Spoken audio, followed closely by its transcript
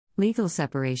Legal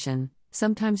separation,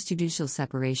 sometimes judicial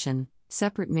separation,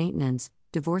 separate maintenance,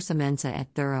 divorce a mensa et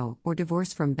thoro, or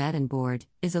divorce from bed and board,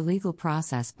 is a legal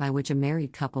process by which a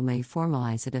married couple may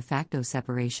formalize a de facto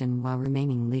separation while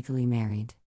remaining legally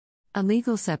married. A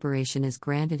legal separation is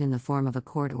granted in the form of a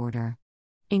court order.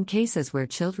 In cases where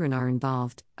children are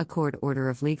involved, a court order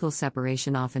of legal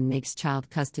separation often makes child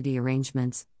custody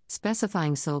arrangements,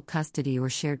 specifying sole custody or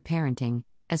shared parenting,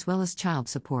 as well as child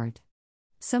support.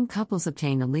 Some couples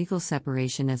obtain a legal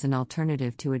separation as an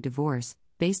alternative to a divorce,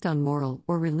 based on moral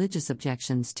or religious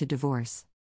objections to divorce.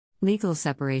 Legal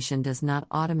separation does not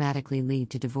automatically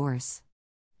lead to divorce.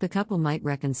 The couple might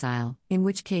reconcile, in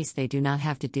which case they do not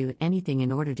have to do anything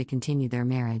in order to continue their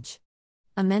marriage.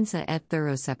 A mensa et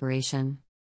thoro separation.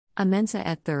 A mensa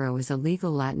et thoro is a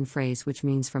legal Latin phrase which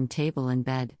means from table and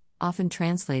bed, often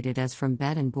translated as from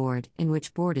bed and board, in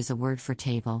which board is a word for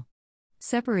table.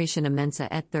 Separation a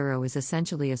mensa et thoro is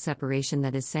essentially a separation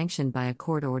that is sanctioned by a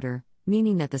court order,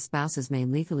 meaning that the spouses may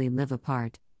legally live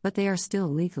apart, but they are still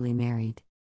legally married.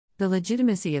 The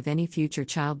legitimacy of any future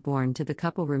child born to the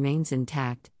couple remains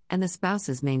intact, and the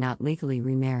spouses may not legally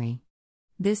remarry.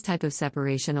 This type of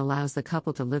separation allows the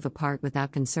couple to live apart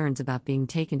without concerns about being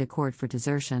taken to court for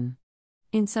desertion.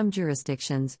 In some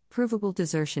jurisdictions, provable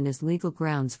desertion is legal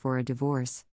grounds for a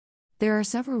divorce. There are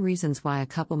several reasons why a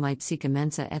couple might seek a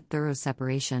mensa et thoro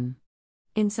separation.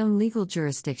 In some legal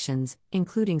jurisdictions,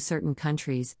 including certain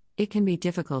countries, it can be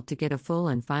difficult to get a full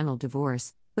and final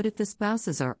divorce, but if the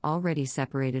spouses are already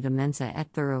separated a mensa et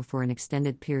thoro for an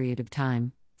extended period of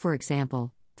time, for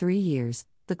example, 3 years,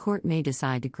 the court may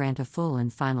decide to grant a full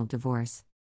and final divorce.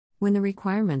 When the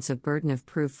requirements of burden of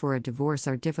proof for a divorce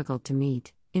are difficult to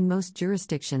meet, in most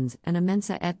jurisdictions, an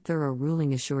mensa et thoro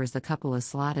ruling assures the couple a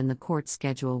slot in the court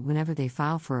schedule whenever they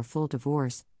file for a full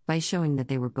divorce, by showing that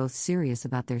they were both serious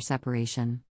about their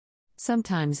separation.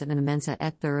 Sometimes an mensa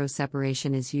et thoro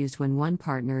separation is used when one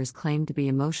partner is claimed to be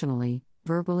emotionally,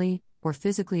 verbally, or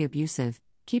physically abusive,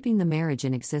 keeping the marriage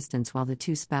in existence while the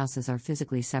two spouses are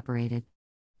physically separated.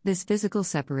 This physical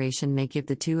separation may give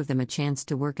the two of them a chance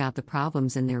to work out the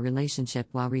problems in their relationship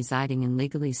while residing in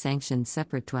legally sanctioned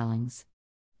separate dwellings.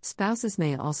 Spouses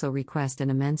may also request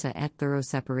an mensa et thoro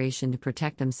separation to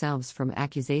protect themselves from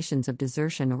accusations of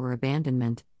desertion or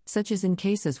abandonment, such as in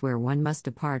cases where one must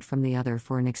depart from the other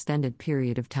for an extended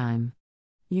period of time.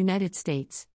 United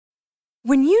States.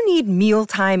 When you need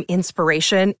mealtime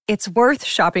inspiration, it's worth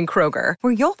shopping Kroger,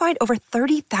 where you'll find over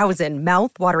 30,000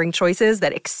 mouth-watering choices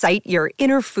that excite your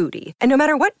inner foodie. And no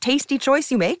matter what tasty choice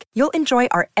you make, you'll enjoy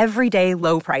our everyday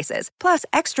low prices, plus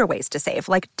extra ways to save,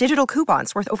 like digital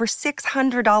coupons worth over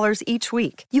 $600 each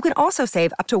week. You can also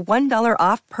save up to $1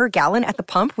 off per gallon at the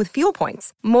pump with fuel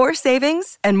points. More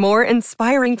savings and more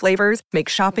inspiring flavors make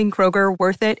shopping Kroger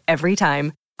worth it every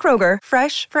time. Kroger,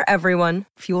 fresh for everyone.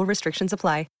 Fuel restrictions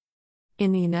apply.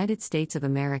 In the United States of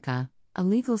America, a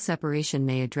legal separation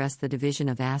may address the division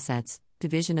of assets,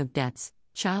 division of debts,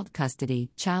 child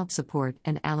custody, child support,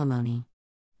 and alimony.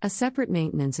 A separate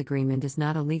maintenance agreement is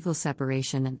not a legal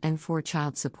separation, and for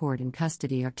child support and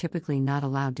custody are typically not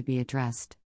allowed to be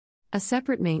addressed. A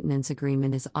separate maintenance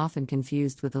agreement is often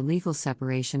confused with a legal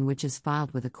separation which is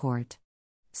filed with a court.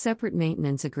 Separate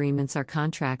maintenance agreements are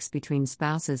contracts between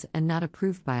spouses and not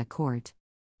approved by a court.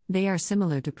 They are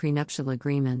similar to prenuptial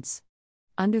agreements.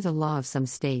 Under the law of some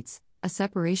states, a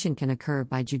separation can occur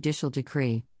by judicial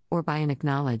decree, or by an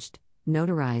acknowledged,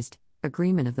 notarized,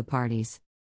 agreement of the parties.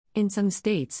 In some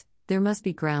states, there must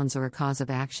be grounds or a cause of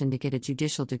action to get a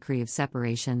judicial decree of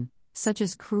separation, such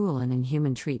as cruel and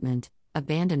inhuman treatment,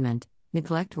 abandonment,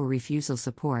 neglect or refusal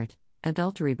support,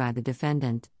 adultery by the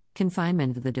defendant,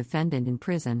 confinement of the defendant in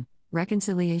prison.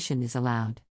 Reconciliation is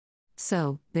allowed.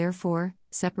 So, therefore,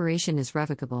 separation is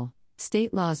revocable.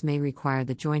 State laws may require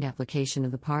the joint application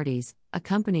of the parties,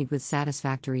 accompanied with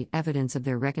satisfactory evidence of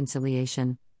their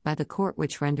reconciliation, by the court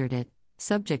which rendered it,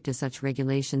 subject to such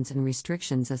regulations and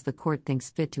restrictions as the court thinks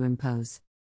fit to impose.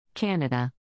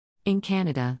 Canada. In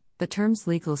Canada, the terms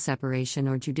legal separation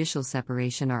or judicial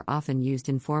separation are often used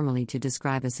informally to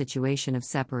describe a situation of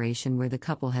separation where the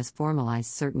couple has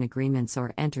formalized certain agreements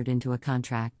or entered into a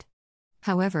contract.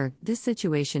 However, this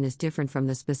situation is different from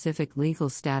the specific legal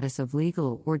status of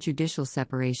legal or judicial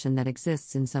separation that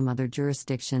exists in some other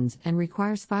jurisdictions and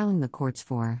requires filing the courts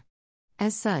for.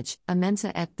 As such, a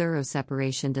mensa et thoro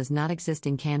separation does not exist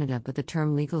in Canada, but the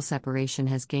term legal separation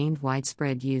has gained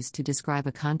widespread use to describe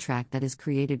a contract that is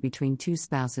created between two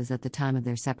spouses at the time of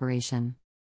their separation.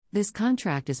 This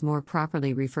contract is more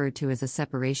properly referred to as a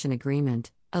separation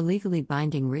agreement, a legally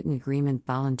binding written agreement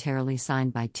voluntarily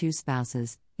signed by two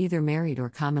spouses, either married or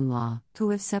common law, who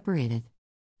have separated.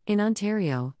 In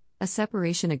Ontario, A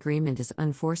separation agreement is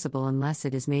unenforceable unless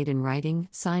it is made in writing,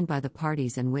 signed by the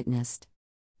parties, and witnessed.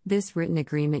 This written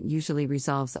agreement usually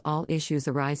resolves all issues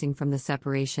arising from the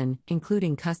separation,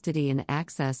 including custody and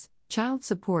access, child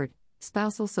support,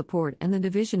 spousal support, and the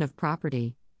division of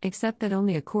property, except that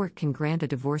only a court can grant a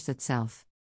divorce itself.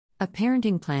 A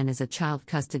parenting plan is a child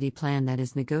custody plan that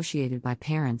is negotiated by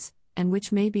parents, and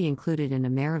which may be included in a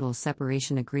marital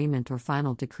separation agreement or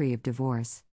final decree of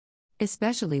divorce.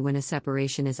 Especially when a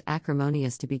separation is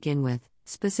acrimonious to begin with,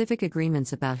 specific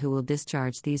agreements about who will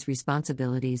discharge these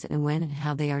responsibilities and when and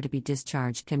how they are to be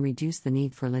discharged can reduce the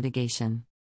need for litigation.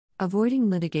 Avoiding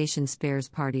litigation spares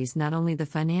parties not only the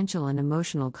financial and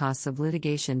emotional costs of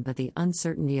litigation but the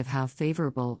uncertainty of how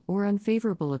favorable or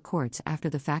unfavorable a court's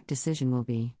after-the-fact decision will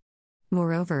be.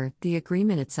 Moreover, the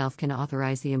agreement itself can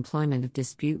authorize the employment of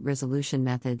dispute resolution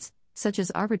methods, such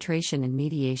as arbitration and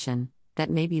mediation, that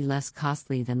may be less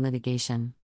costly than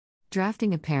litigation.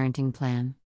 Drafting a parenting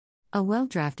plan. A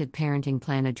well-drafted parenting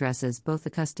plan addresses both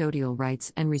the custodial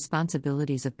rights and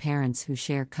responsibilities of parents who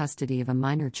share custody of a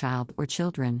minor child or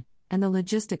children, and the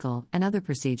logistical and other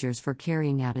procedures for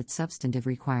carrying out its substantive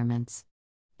requirements.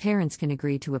 Parents can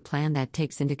agree to a plan that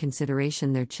takes into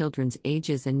consideration their children's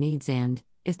ages and needs and,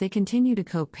 if they continue to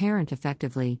co-parent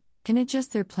effectively, can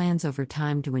adjust their plans over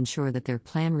time to ensure that their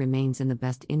plan remains in the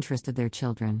best interest of their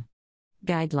children.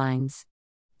 Guidelines.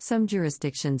 Some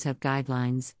jurisdictions have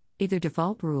guidelines, either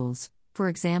default rules, for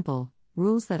example,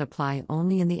 rules that apply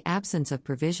only in the absence of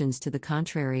provisions to the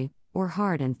contrary, or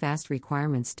hard and fast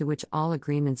requirements to which all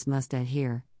agreements must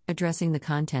adhere, addressing the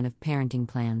content of parenting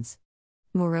plans.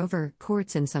 Moreover,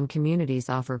 courts in some communities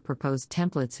offer proposed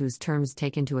templates whose terms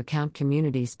take into account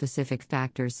community-specific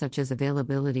factors such as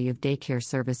availability of daycare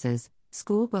services,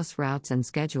 school bus routes and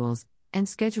schedules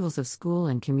of school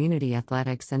and community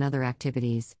athletics and other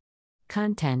activities.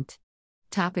 Content.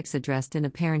 Topics addressed in a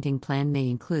parenting plan may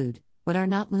include, but are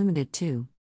not limited to: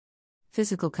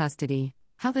 physical custody,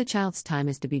 how the child's time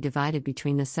is to be divided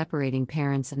between the separating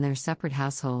parents and their separate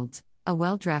households. A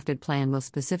well-drafted plan will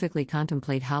specifically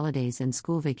contemplate holidays and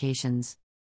school vacations.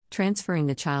 Transferring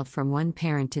the child from one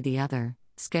parent to the other,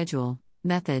 schedule,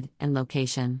 method, and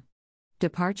location.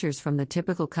 Departures from the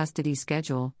typical custody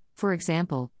schedule, for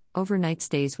example, overnight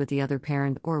stays with the other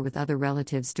parent or with other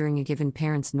relatives during a given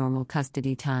parent's normal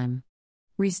custody time.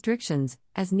 Restrictions,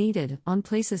 as needed, on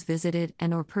places visited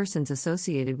and/or persons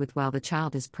associated with while the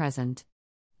child is present.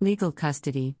 Legal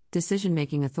custody,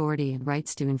 decision-making authority and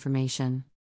rights to information.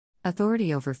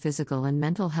 Authority over physical and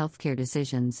mental health care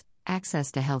decisions,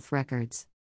 access to health records.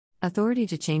 Authority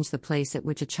to change the place at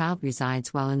which a child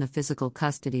resides while in the physical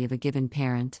custody of a given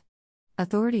parent.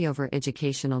 Authority over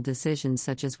educational decisions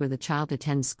such as where the child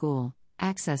attends school,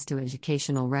 access to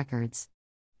educational records.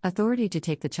 Authority to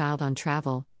take the child on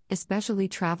travel, especially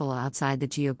travel outside the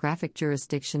geographic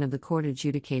jurisdiction of the court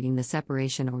adjudicating the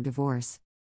separation or divorce.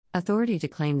 Authority to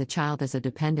claim the child as a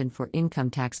dependent for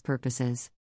income tax purposes.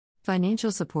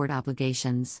 Financial support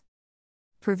obligations.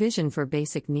 Provision for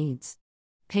basic needs.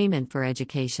 Payment for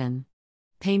education.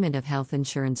 Payment of health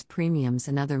insurance premiums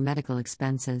and other medical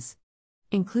expenses.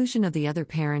 Inclusion of the other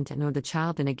parent and/or the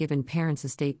child in a given parent's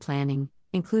estate planning,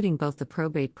 including both the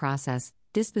probate process,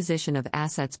 disposition of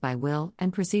assets by will,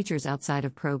 and procedures outside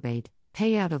of probate,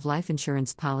 payout of life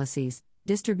insurance policies,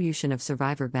 distribution of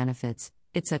survivor benefits,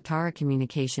 etc.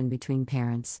 Communication between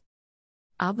parents.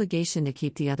 Obligation to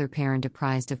keep the other parent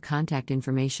apprised of contact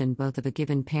information both of a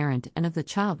given parent and of the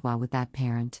child while with that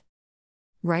parent.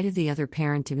 Right of the other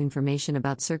parent to information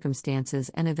about circumstances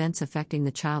and events affecting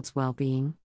the child's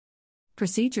well-being.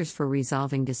 Procedures for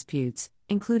resolving disputes,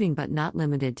 including but not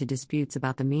limited to disputes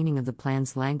about the meaning of the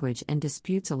plan's language and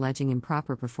disputes alleging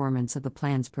improper performance of the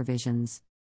plan's provisions.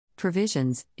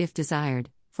 Provisions, if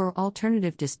desired, for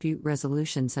alternative dispute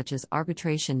resolution such as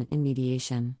arbitration and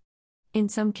mediation. In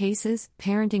some cases,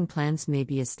 parenting plans may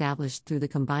be established through the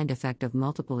combined effect of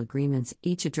multiple agreements,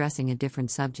 each addressing a different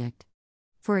subject.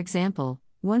 For example,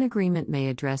 one agreement may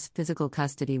address physical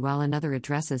custody while another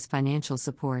addresses financial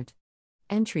support.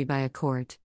 Entry by a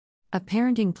court. A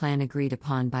parenting plan agreed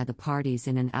upon by the parties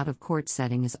in an out-of-court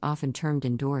setting is often termed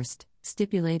endorsed,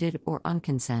 stipulated, or on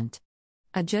consent.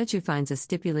 A judge who finds a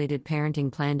stipulated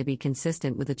parenting plan to be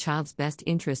consistent with the child's best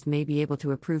interest may be able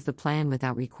to approve the plan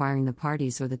without requiring the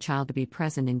parties or the child to be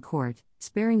present in court,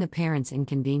 sparing the parents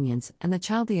inconvenience and the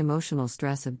child the emotional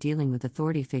stress of dealing with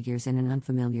authority figures in an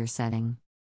unfamiliar setting.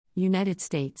 United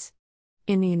States.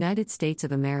 In the United States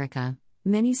of America,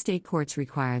 many state courts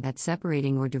require that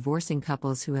separating or divorcing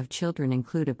couples who have children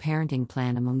include a parenting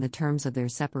plan among the terms of their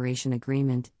separation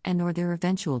agreement and/or their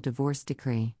eventual divorce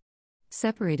decree.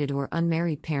 Separated or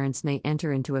unmarried parents may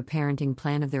enter into a parenting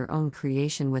plan of their own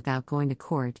creation without going to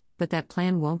court, but that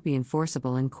plan won't be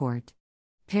enforceable in court.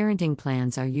 Parenting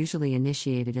plans are usually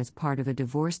initiated as part of a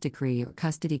divorce decree or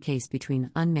custody case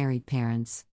between unmarried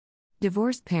parents.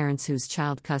 Divorced parents whose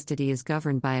child custody is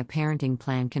governed by a parenting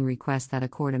plan can request that a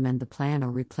court amend the plan or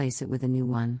replace it with a new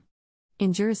one.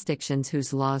 In jurisdictions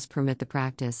whose laws permit the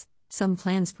practice, some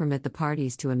plans permit the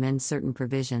parties to amend certain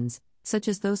provisions, such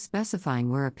as those specifying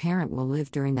where a parent will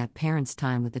live during that parent's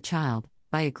time with the child,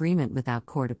 by agreement without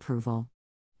court approval.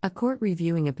 A court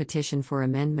reviewing a petition for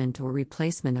amendment or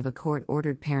replacement of a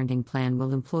court-ordered parenting plan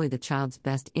will employ the child's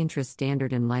best interest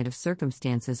standard in light of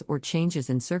circumstances or changes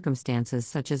in circumstances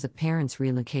such as a parent's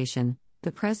relocation,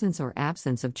 the presence or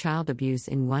absence of child abuse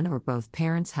in one or both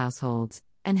parents' households,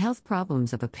 and health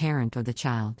problems of a parent or the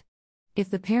child. If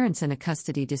the parents in a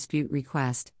custody dispute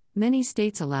request, many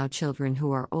states allow children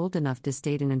who are old enough to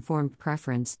state an informed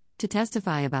preference to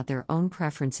testify about their own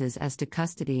preferences as to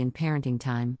custody and parenting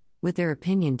time, with their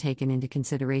opinion taken into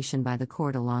consideration by the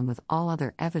court along with all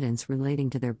other evidence relating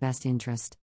to their best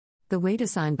interest. The weight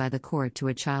assigned by the court to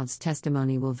a child's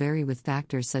testimony will vary with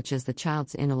factors such as the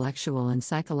child's intellectual and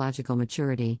psychological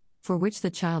maturity, for which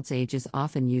the child's age is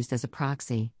often used as a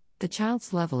proxy, the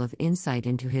child's level of insight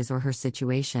into his or her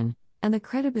situation, and the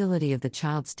credibility of the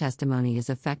child's testimony is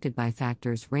affected by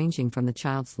factors ranging from the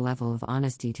child's level of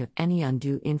honesty to any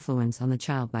undue influence on the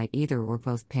child by either or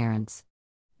both parents.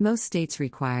 Most states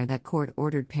require that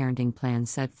court-ordered parenting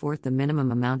plans set forth the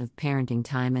minimum amount of parenting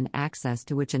time and access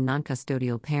to which a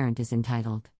non-custodial parent is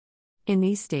entitled. In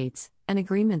these states, an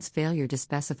agreement's failure to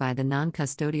specify the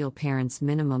non-custodial parent's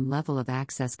minimum level of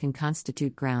access can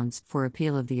constitute grounds for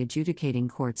appeal of the adjudicating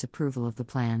court's approval of the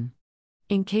plan.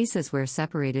 In cases where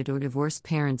separated or divorced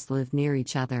parents live near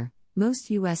each other, most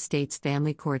U.S. states'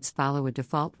 family courts follow a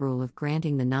default rule of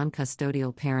granting the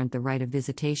non-custodial parent the right of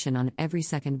visitation on every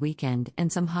second weekend and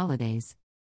some holidays.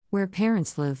 Where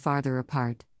parents live farther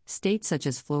apart, states such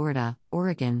as Florida,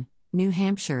 Oregon, New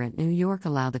Hampshire, and New York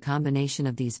allow the combination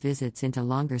of these visits into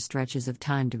longer stretches of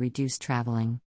time to reduce traveling.